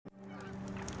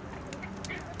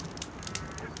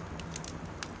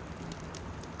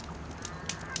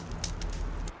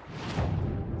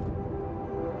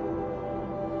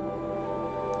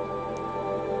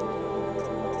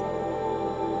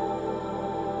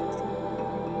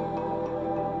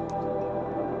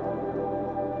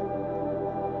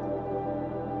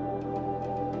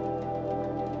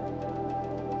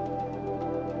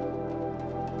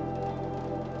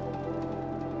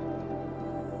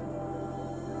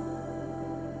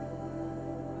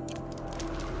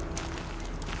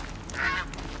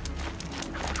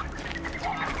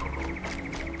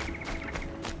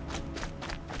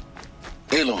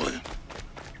Aloy,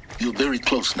 you're very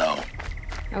close now.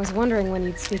 I was wondering when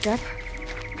you'd speak up.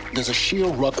 There's a sheer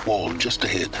rock wall just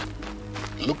ahead.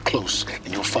 Look close,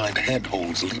 and you'll find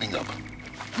handholds leading up.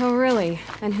 Oh, really?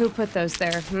 And who put those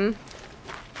there,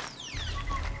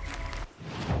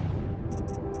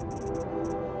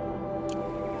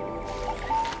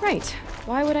 Right.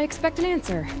 Why would I expect an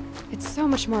answer? It's so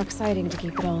much more exciting to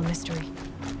keep it all a mystery.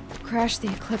 Crash the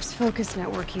Eclipse focus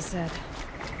network, he said.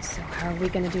 So how are we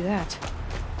gonna do that?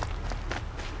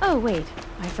 Oh, wait.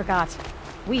 I forgot.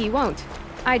 We won't.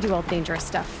 I do all the dangerous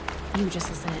stuff. You just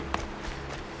listen in.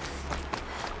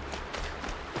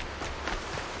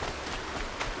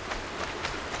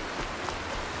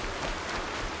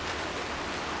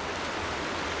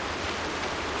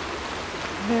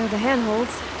 There are the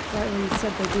handholds, right where you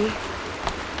said they'd be.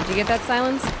 Did you get that,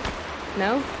 Silence?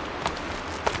 No?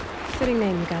 Fitting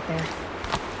name you got there.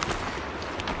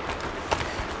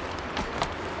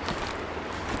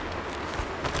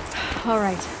 All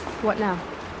right, what now?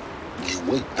 You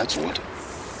wait, that's what.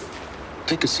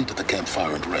 Take a seat at the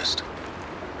campfire and rest.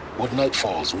 When night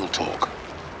falls, we'll talk.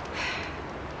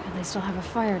 At least I'll have a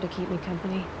fire to keep me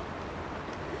company.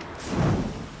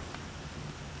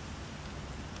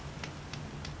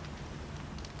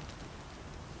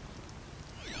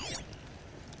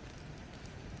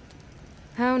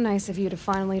 How nice of you to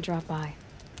finally drop by.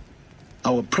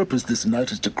 Our purpose this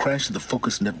night is to crash the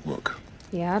focus network.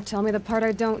 Yeah, tell me the part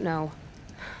I don't know.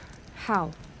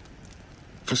 How?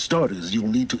 For starters, you'll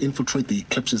need to infiltrate the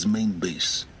Eclipse's main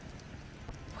base.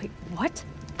 Wait, what?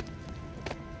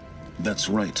 That's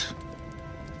right.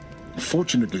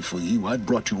 Fortunately for you, I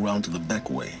brought you round to the back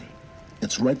way.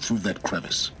 It's right through that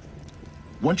crevice.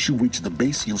 Once you reach the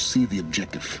base, you'll see the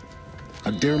objective.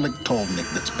 A derelict tall neck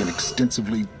that's been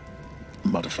extensively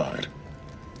modified.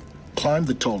 Climb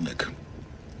the tall neck.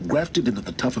 Grafted into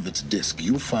the top of its disk,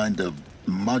 you'll find a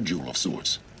module of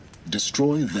sorts.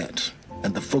 Destroy that,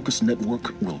 and the focus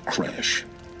network will crash.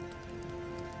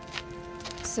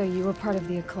 So you were part of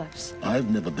the Eclipse?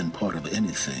 I've never been part of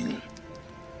anything.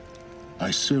 I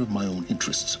serve my own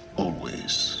interests,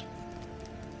 always.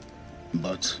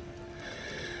 But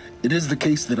it is the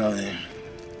case that I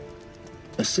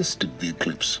assisted the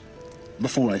Eclipse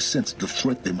before I sensed the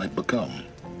threat they might become.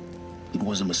 It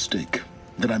was a mistake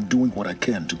that I'm doing what I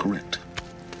can to correct.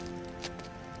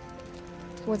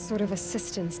 What sort of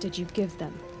assistance did you give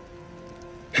them?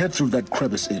 Head through that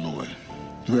crevice, Aloy.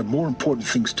 You have more important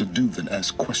things to do than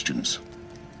ask questions.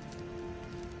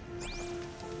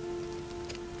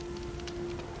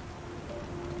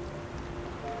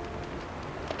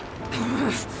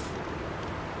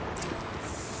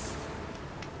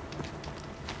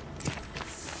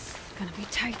 Gonna be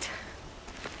tight.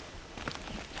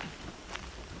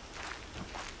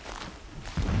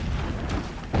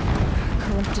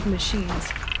 Corrupted machines.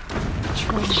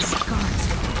 Patrols, guards.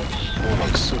 More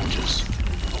like soldiers.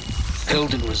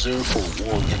 Held in reserve for a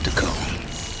war yet to come.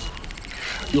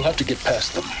 You'll have to get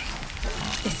past them.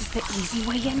 Is this the easy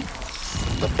way in?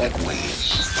 The back way.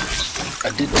 I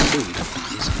didn't say it'd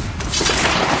be easy.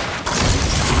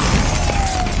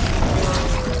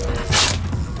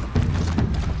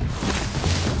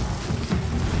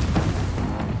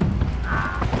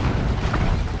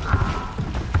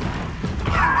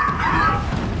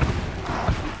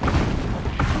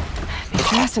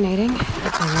 Fascinating.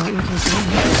 If I want you to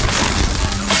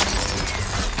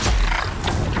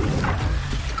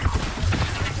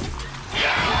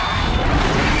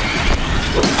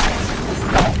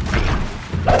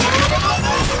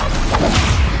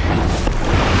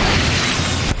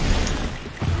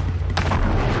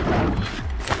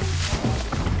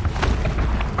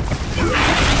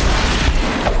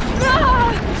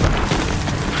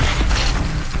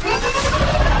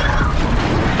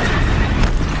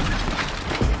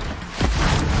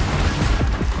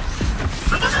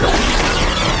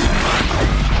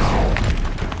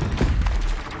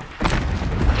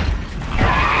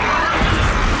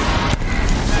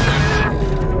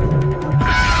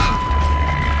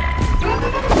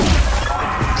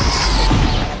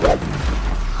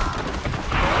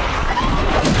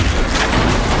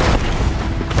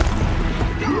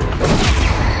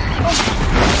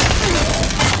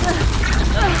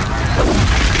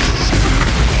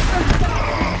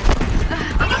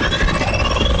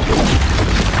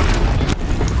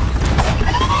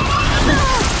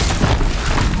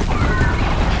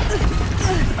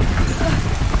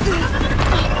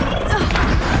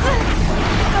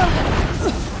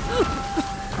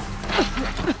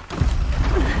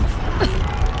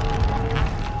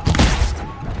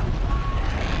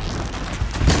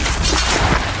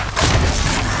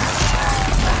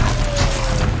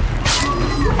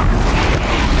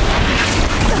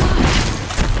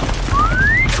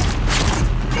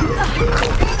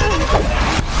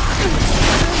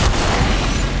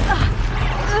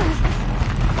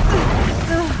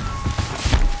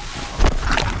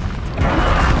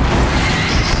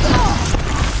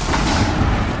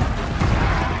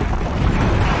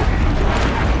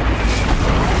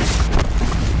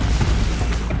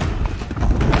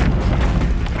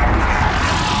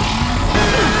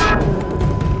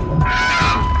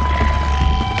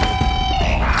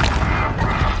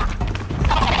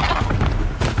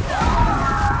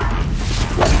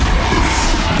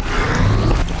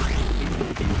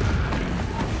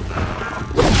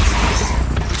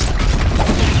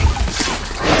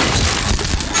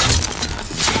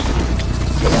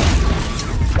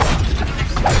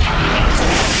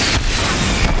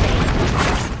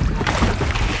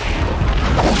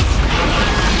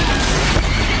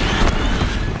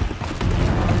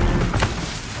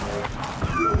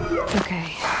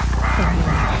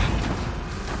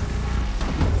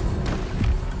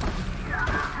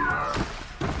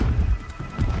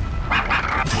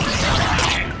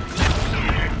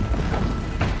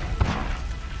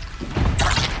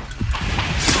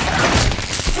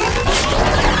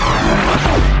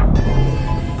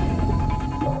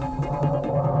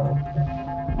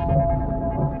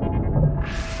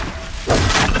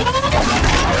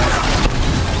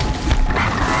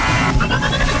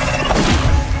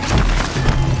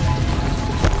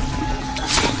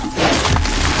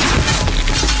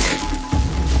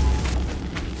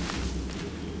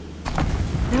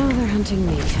hunting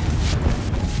me.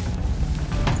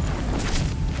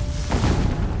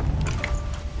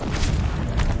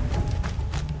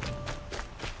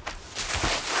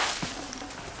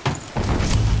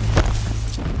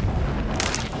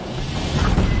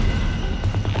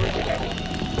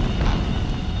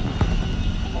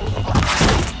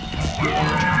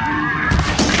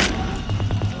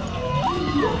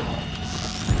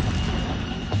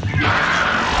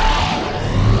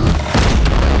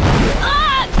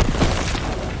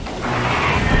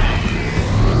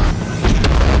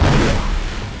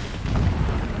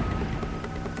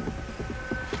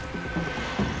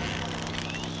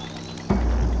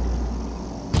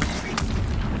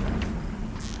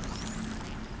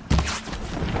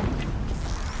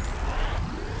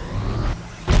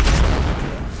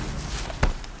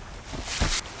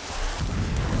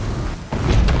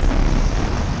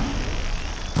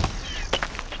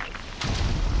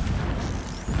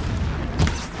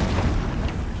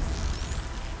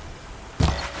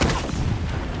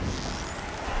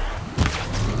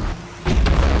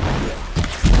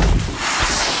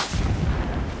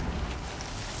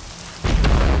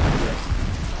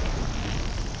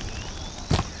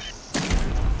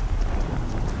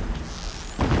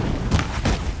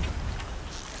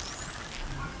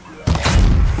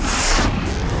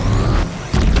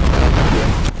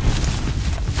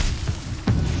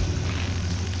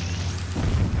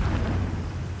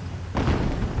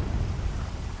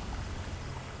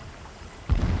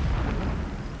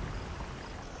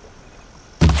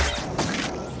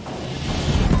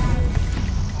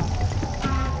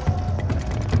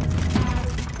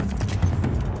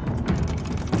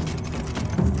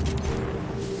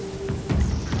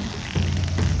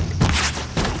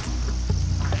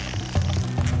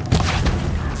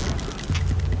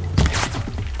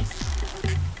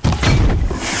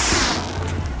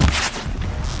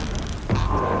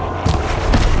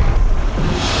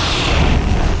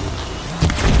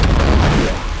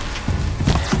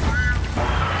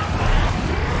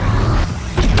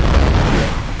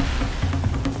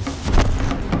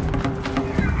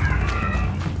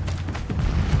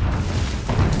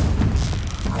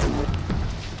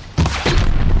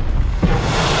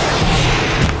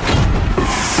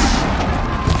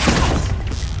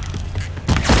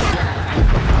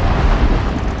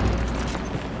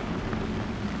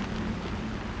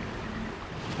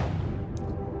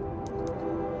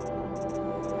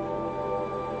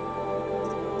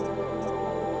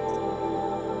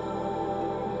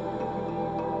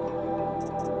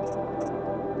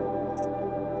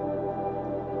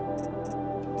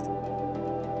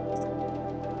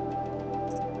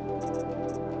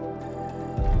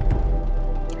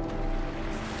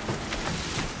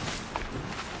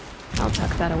 I'll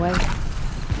tuck that away.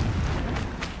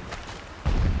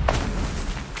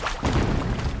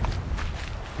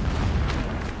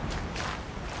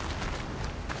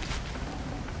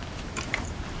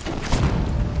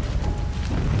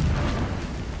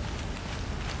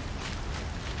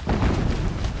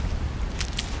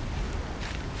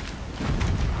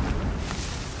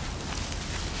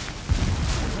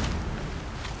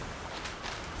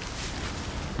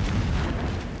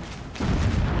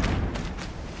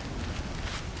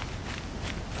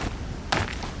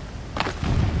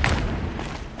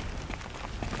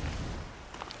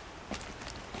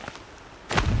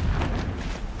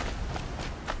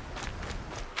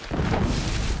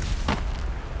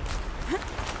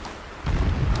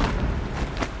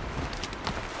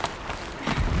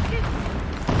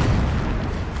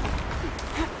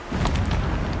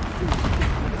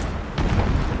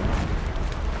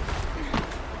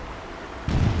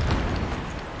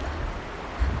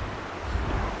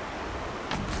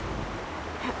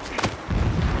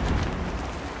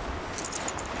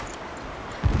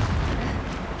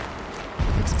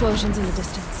 Explosions in the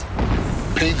distance.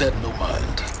 Pay that no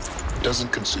mind.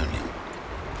 Doesn't concern you.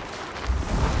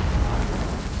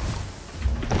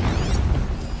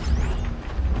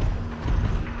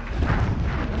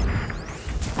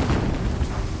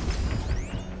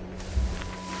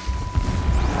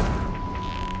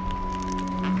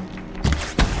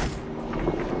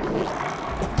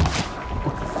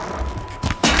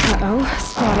 Uh-oh,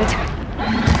 spotted.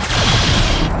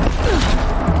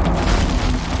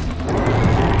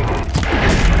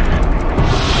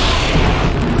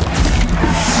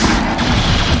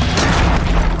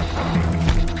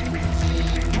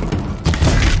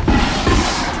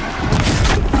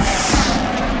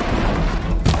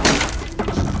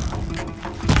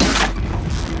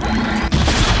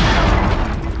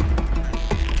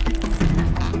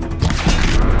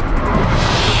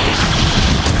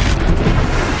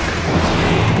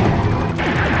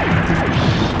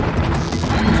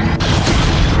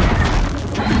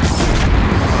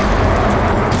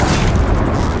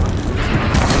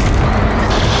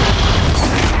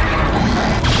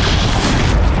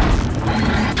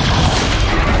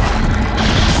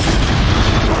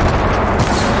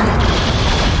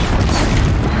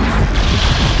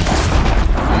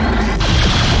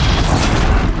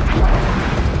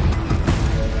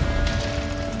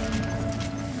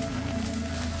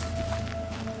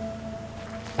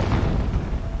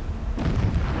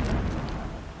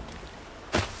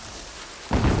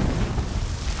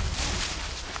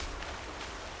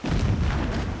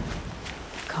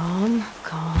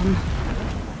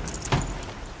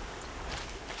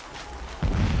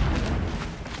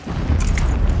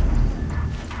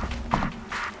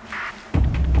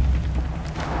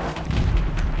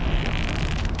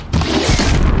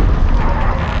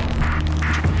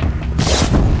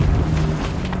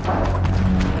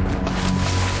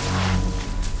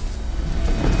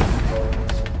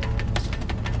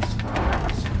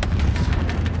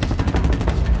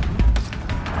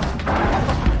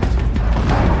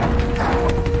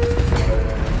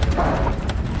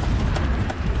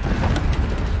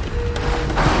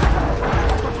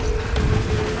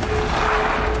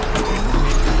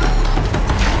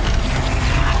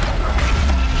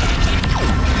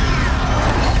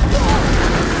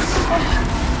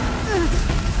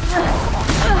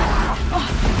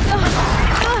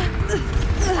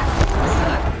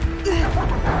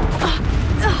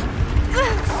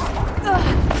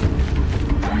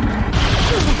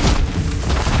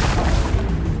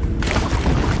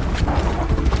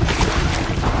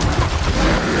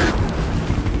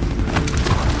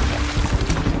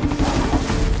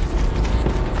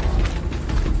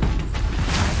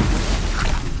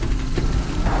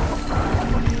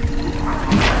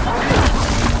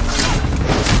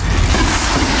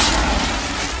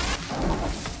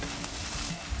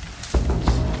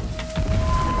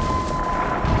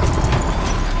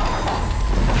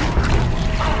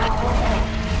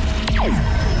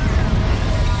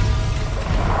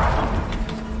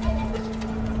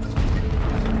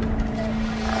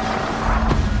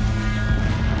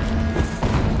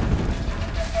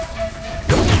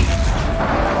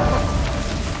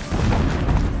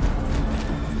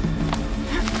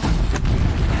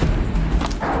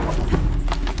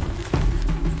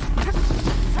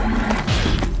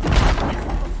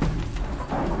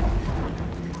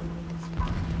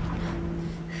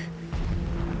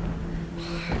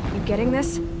 Getting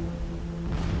this?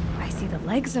 I see the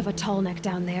legs of a tall neck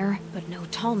down there, but no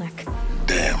tall neck.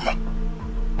 Damn.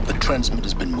 The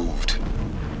transmitter's been moved.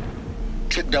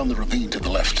 Check down the ravine to the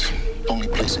left. Only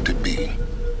place it could be.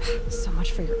 So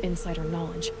much for your insider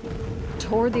knowledge.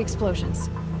 Toward the explosions.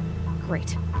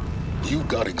 Great. You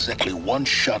got exactly one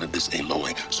shot at this,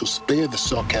 Aloy, so spare the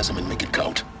sarcasm and make it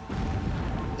count.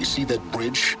 You see that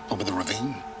bridge over the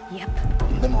ravine?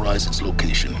 Yep. Memorize its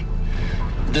location.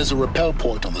 There's a rappel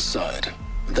point on the side.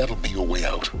 That'll be your way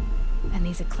out. And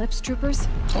these Eclipse troopers?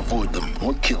 Avoid them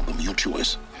or kill them, your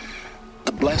choice.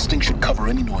 The blasting should cover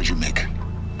any noise you make.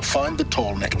 Find the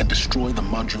tall neck and destroy the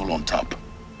module on top.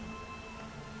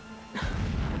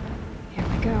 Here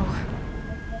we go.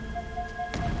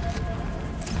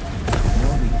 The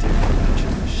more we dig for each of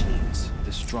the machines,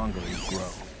 the stronger we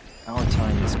grow. Our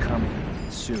time is coming,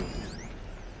 soon.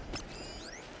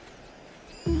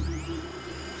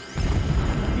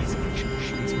 These ancient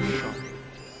machines are sharp.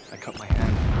 I cut my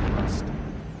hand in the rust.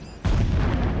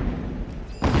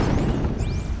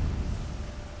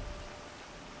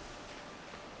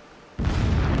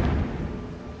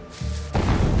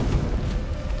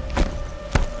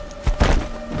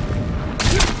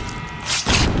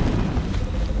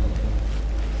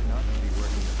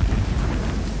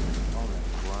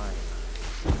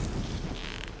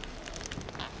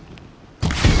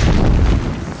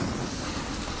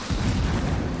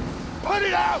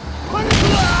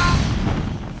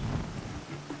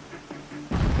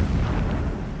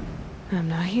 I'm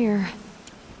not here.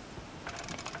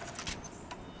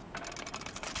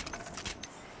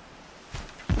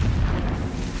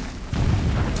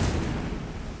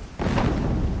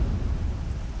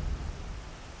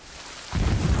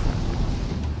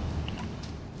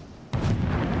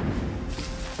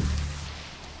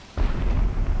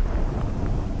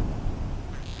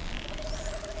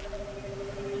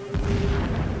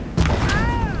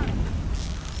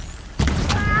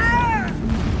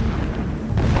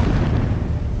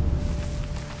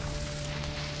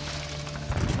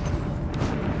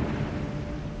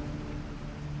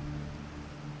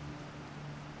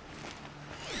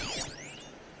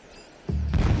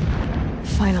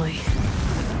 Finally.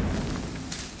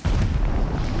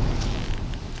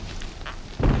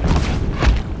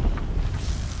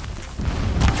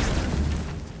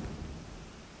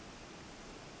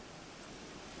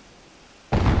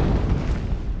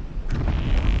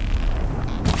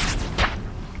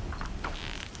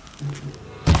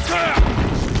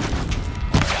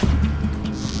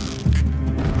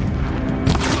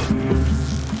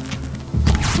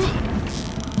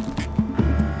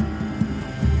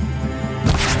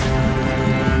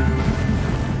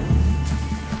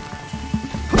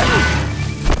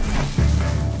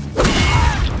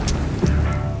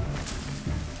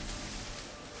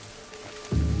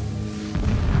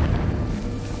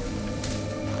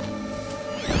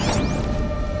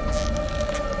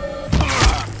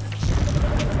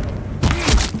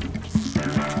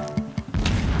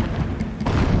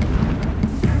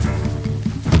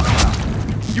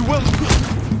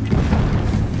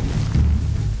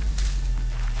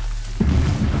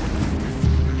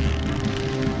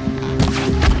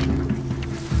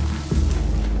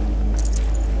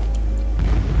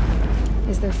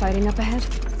 fighting up ahead?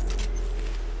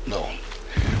 No.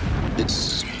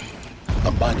 It's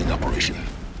a mining operation.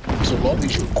 So long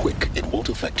as you're quick, it won't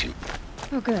affect you.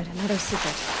 Oh good, another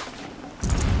secret.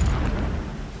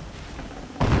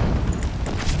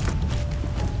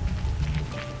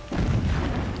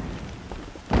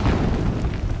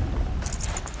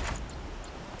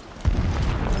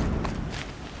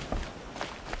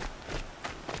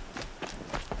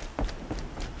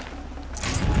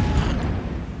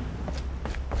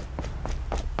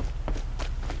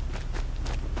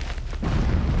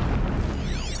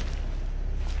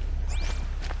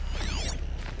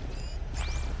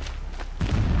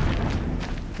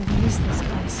 What is this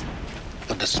place?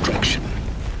 A distraction.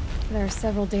 There are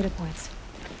several data points.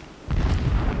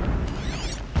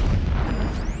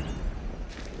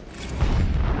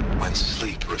 When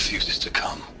sleep refuses to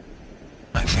come,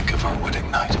 I think of our wedding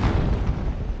night.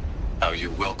 How you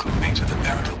welcomed me to the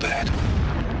marital bed.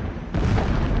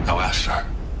 How after,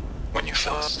 when you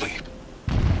fell asleep,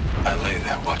 I lay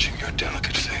there watching your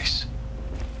delicate face.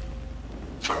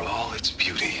 For all its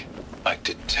beauty, I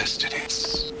detested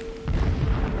its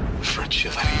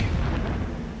fragility.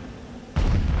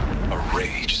 A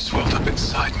rage swelled up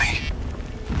inside me.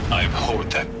 I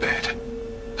abhorred that bed,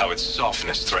 how its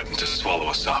softness threatened to swallow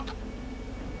us up.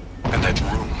 And that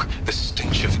room, the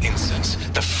stench of incense,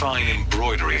 the fine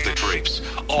embroidery of the drapes,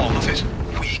 all of it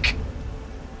weak.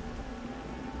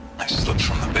 I slipped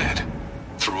from the bed,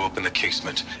 threw open the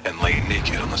casement, and lay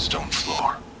naked on the stone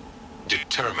floor,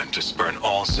 determined to spurn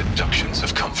all seductions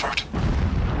of comfort.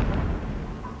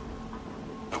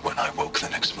 But when I woke the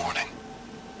next morning,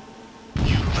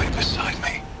 you lay beside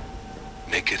me,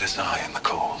 naked as I in the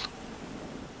cold.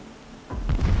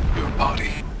 Your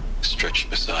body, stretched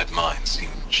beside mine,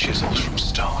 seemed chiseled from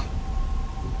stone.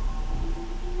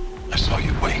 I saw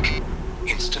you wake,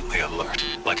 instantly alert,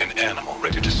 like an animal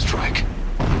ready to strike.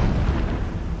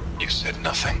 You said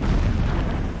nothing.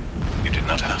 You did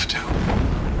not have to.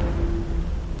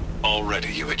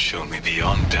 Already you had shown me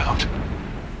beyond doubt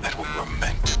that we were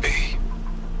meant to be.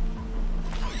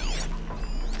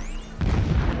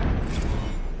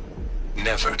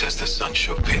 Never does the sun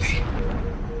show pity.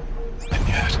 And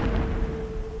yet,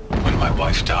 when my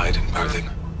wife died in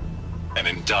birthing, and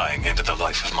in dying ended the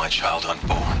life of my child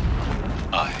unborn,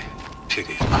 I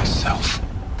pitied myself.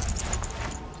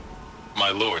 My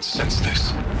lord sensed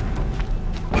this,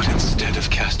 but instead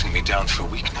of casting me down for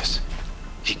weakness,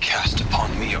 he cast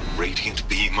upon me a radiant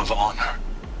beam of honor.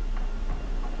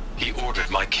 He ordered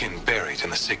my kin buried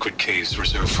in the sacred caves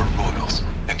reserved for royals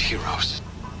and heroes.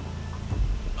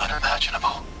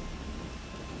 Unimaginable.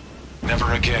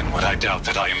 Never again would I doubt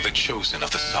that I am the chosen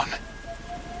of the sun.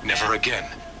 Never again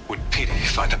would pity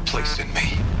find a place in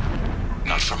me.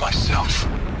 Not for myself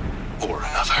or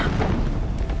another.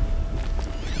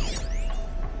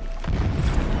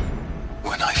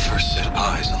 When I first set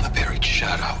eyes on the buried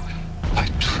shadow, I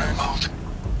trembled.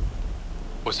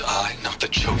 Was I not the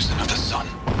chosen of the sun?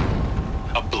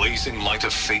 A blazing light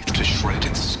of faith to shred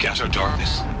and scatter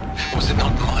darkness? Was it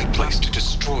not my place to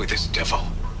destroy this devil?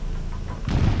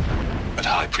 But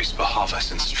High Priest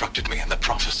Bahavas instructed me in the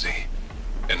prophecy,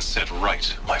 and set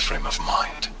right my frame of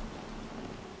mind.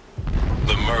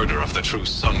 The murder of the true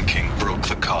Sun King broke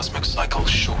the cosmic cycle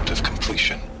short of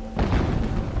completion.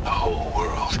 The whole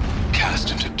world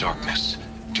cast into darkness,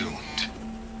 doomed.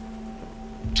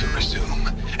 To resume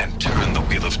and turn the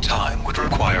wheel of time would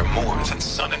require more than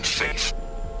sun and faith.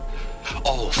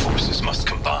 All forces must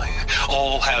combine,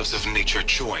 all halves of nature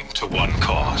join to one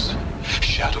cause.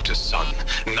 Shadow to sun,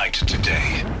 night to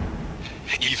day.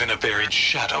 Even a buried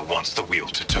shadow wants the wheel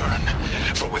to turn,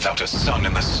 for without a sun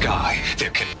in the sky, there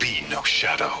can be no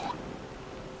shadow.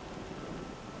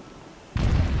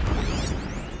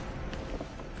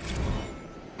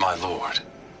 My lord,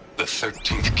 the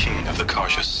 13th king of the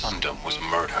Karja Sundom was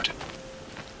murdered.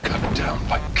 Cut down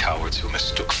by cowards who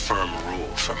mistook firm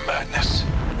rule for madness.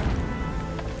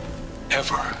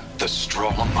 Ever the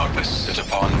strong are beset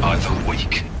upon by the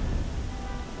weak.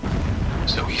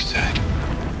 So he said,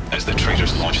 as the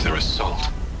traitors launched their assault.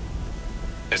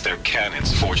 As their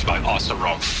cannons forged by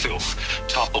Oseram filth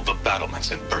toppled the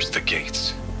battlements and burst the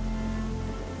gates.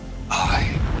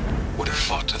 I would have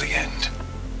fought to the end.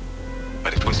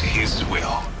 But it was his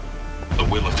will, the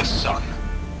will of the sun,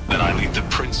 that I lead the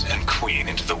prince and queen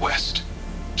into the west,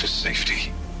 to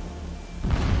safety.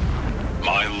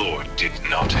 My lord did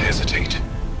not hesitate.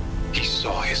 He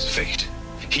saw his fate.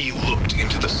 He looked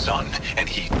into the sun, and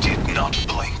he did not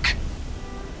blink.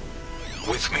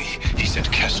 With me, he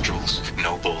sent kestrels,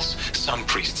 nobles, sun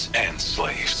priests, and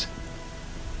slaves.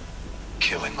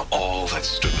 Killing all that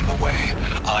stood in the way,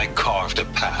 I carved a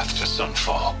path to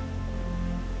sunfall.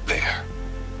 There,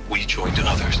 we joined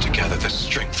others to gather the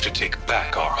strength to take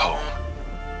back our home.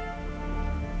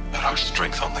 But our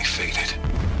strength only faded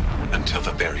until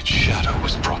the buried shadow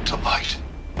was brought to light.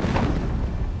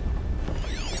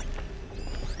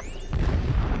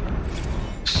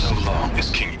 So long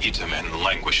as King Itamen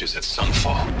languishes at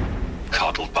sunfall,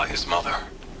 coddled by his mother,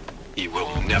 he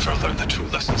will never learn the true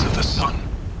lessons of the sun.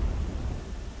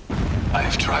 I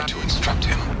have tried to instruct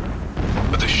him,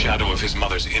 but the shadow of his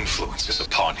mother's influence is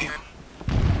upon him.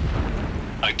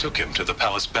 I took him to the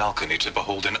palace balcony to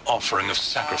behold an offering of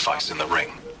sacrifice in the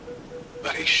ring,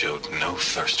 but he showed no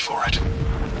thirst for it.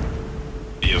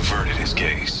 He averted his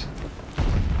gaze.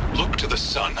 Look to the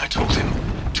sun, I told him.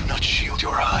 Do not shield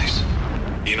your eyes.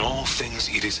 In all things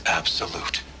it is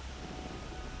absolute.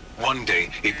 One day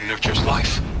it nurtures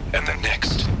life, and the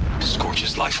next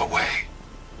scorches life away.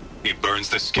 It burns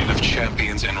the skin of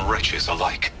champions and wretches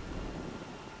alike.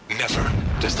 Never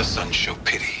does the sun show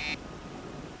pity.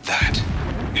 That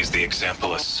is the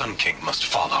example a Sun King must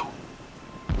follow.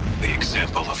 The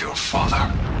example of your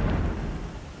father.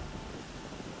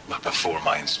 But before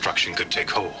my instruction could take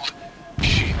hold,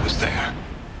 she was there,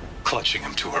 clutching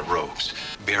him to her robes,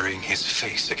 burying his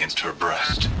face against her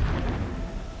breast.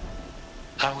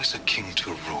 How is a king to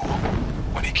rule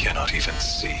when he cannot even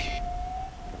see?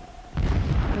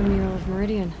 The mural of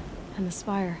Meridian and the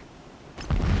spire.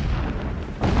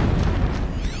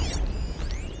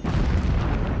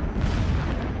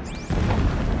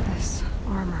 This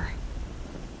armor.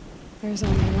 There's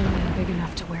only one man big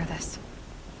enough to wear this.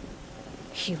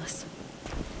 Helis.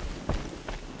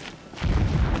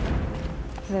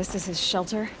 This is his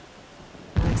shelter?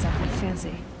 Not exactly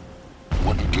fancy.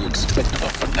 What did you expect of a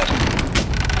fanatic?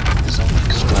 His only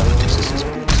extravagance is his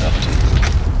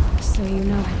brutality. So you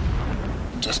know him?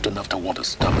 Just enough to want to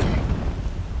stop him.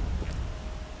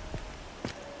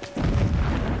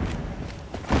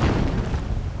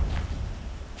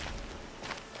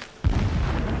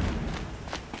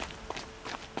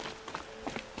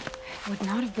 It would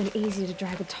not have been easy to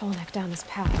drag a tall neck down this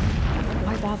path.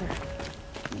 Why bother?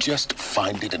 Just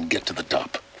find it and get to the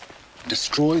top.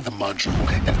 Destroy the module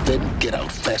and then get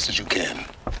out fast as you can.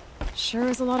 Sure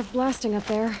is a lot of blasting up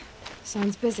there.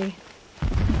 Sounds busy.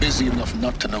 Busy enough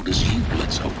not to notice you,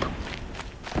 let's hope.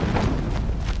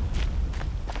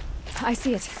 I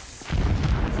see it.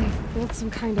 They've built some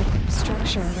kind of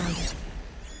structure around it.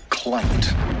 Climb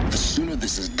it. The sooner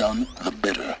this is done, the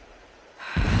better.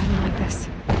 I don't like this.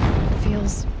 It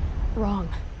feels wrong.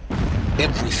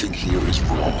 Everything here is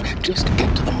wrong. Just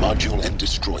get to the module and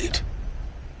destroy it.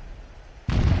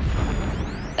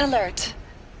 Alert.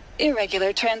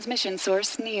 Irregular transmission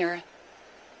source near.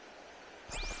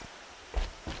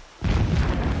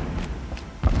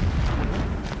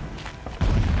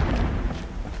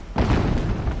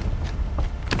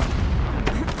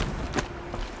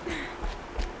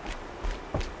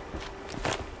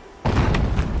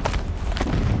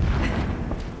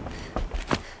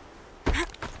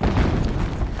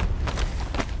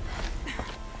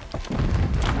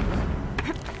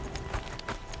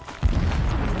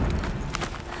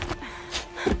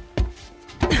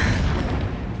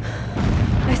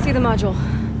 The module.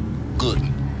 Good.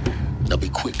 Now be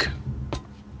quick.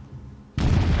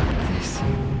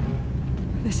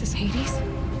 This is Hades?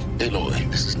 Aloy,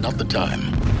 this is not the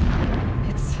time.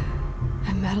 It's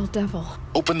a metal devil.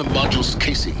 Open the module's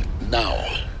casing, now.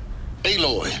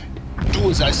 Aloy, do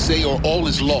as I say or all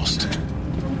is lost.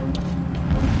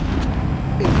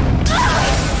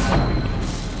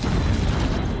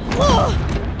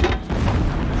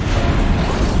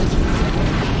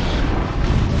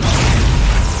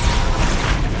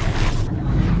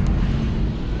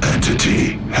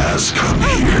 Entity has come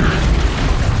here.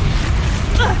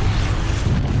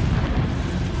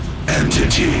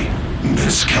 Entity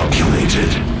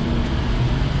miscalculated.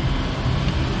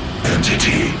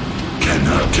 Entity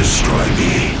cannot destroy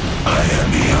me. I am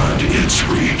beyond its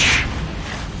reach.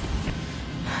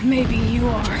 Maybe you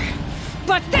are.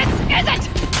 But this isn't!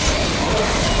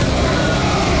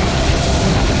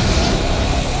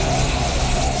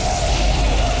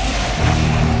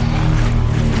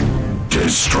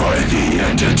 Destroy the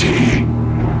entity.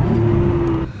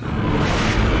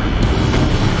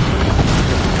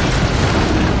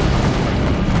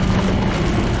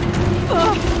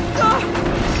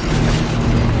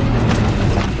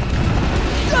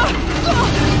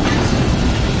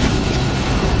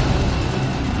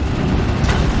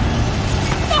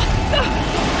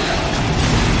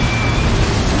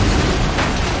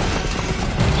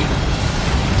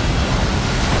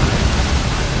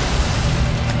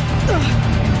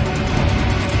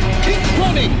 Keep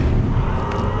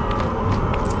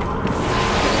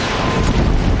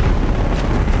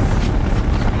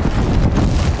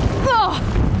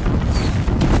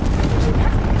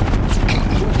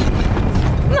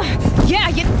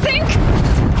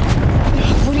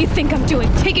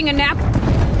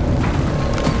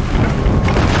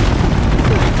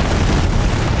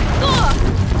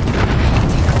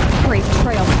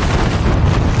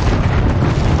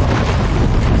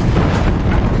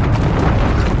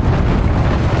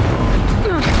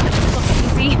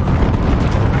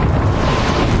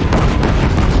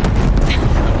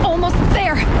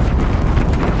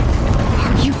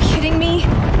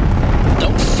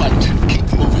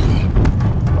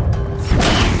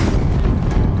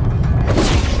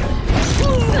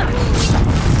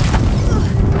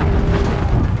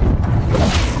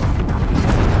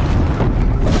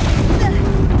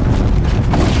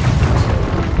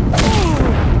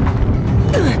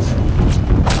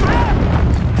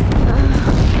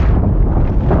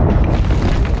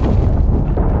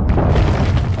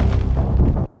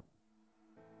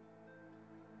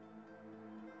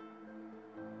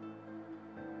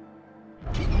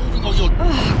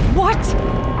What?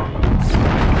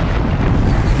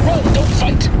 Run, don't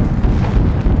fight!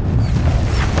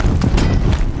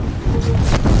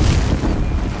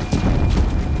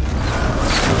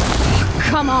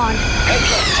 Come on.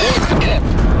 Heads up, towards the camp.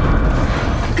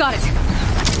 Got it.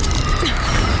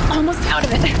 Almost out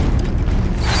of it.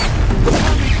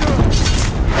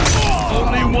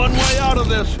 Only one way out of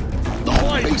this. The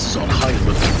whole base is on high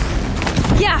alert.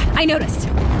 Yeah, I noticed.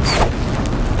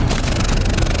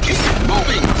 Keep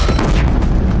moving!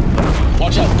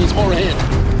 Watch out, there's more ahead.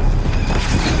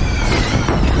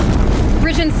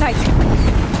 Bridge in sight.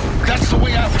 That's the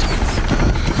way out.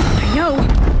 I know.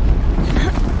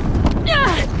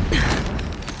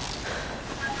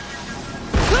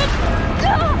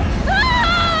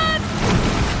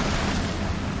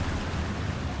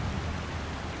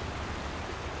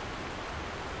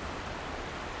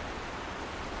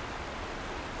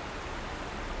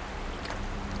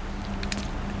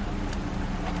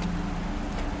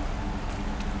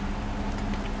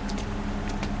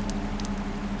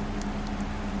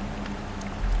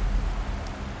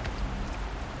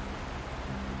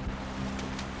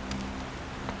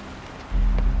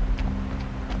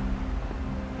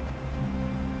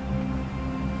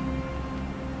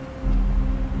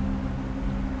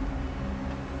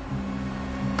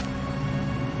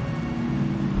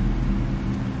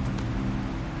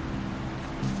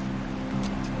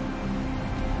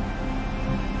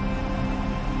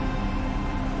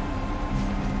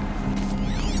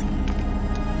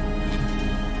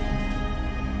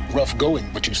 Rough going,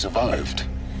 but you survived.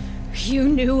 You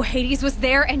knew Hades was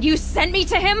there and you sent me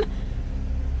to him?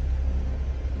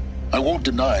 I won't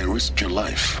deny I risked your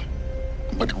life,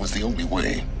 but it was the only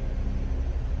way.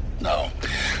 Now,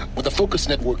 with the focus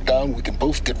network down, we can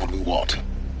both get what we want.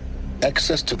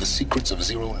 Access to the secrets of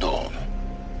Zero Dawn.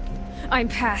 I'm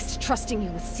past trusting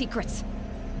you with secrets.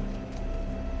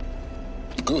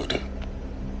 Good.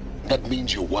 That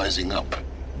means you're wising up.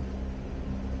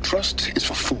 Trust is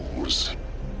for fools.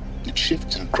 It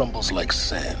shifts and crumbles like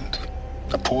sand.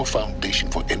 A poor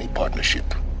foundation for any partnership.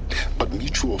 But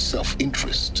mutual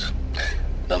self-interest,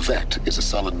 now that is a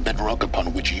solid bedrock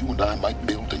upon which you and I might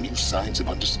build a new science of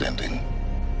understanding.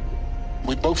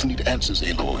 We both need answers,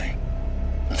 Aloy.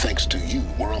 And thanks to you,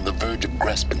 we're on the verge of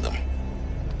grasping them.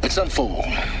 Let's unfold.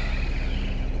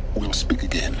 We'll speak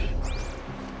again.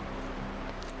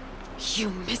 You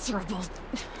miserable...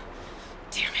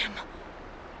 Damn him.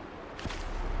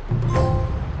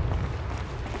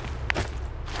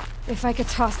 If I could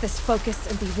toss this focus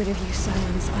and be rid of you,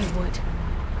 Silence, I would.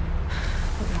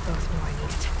 But we both know I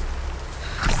need it.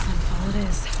 Sunfall it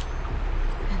is.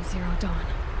 And Zero Dawn.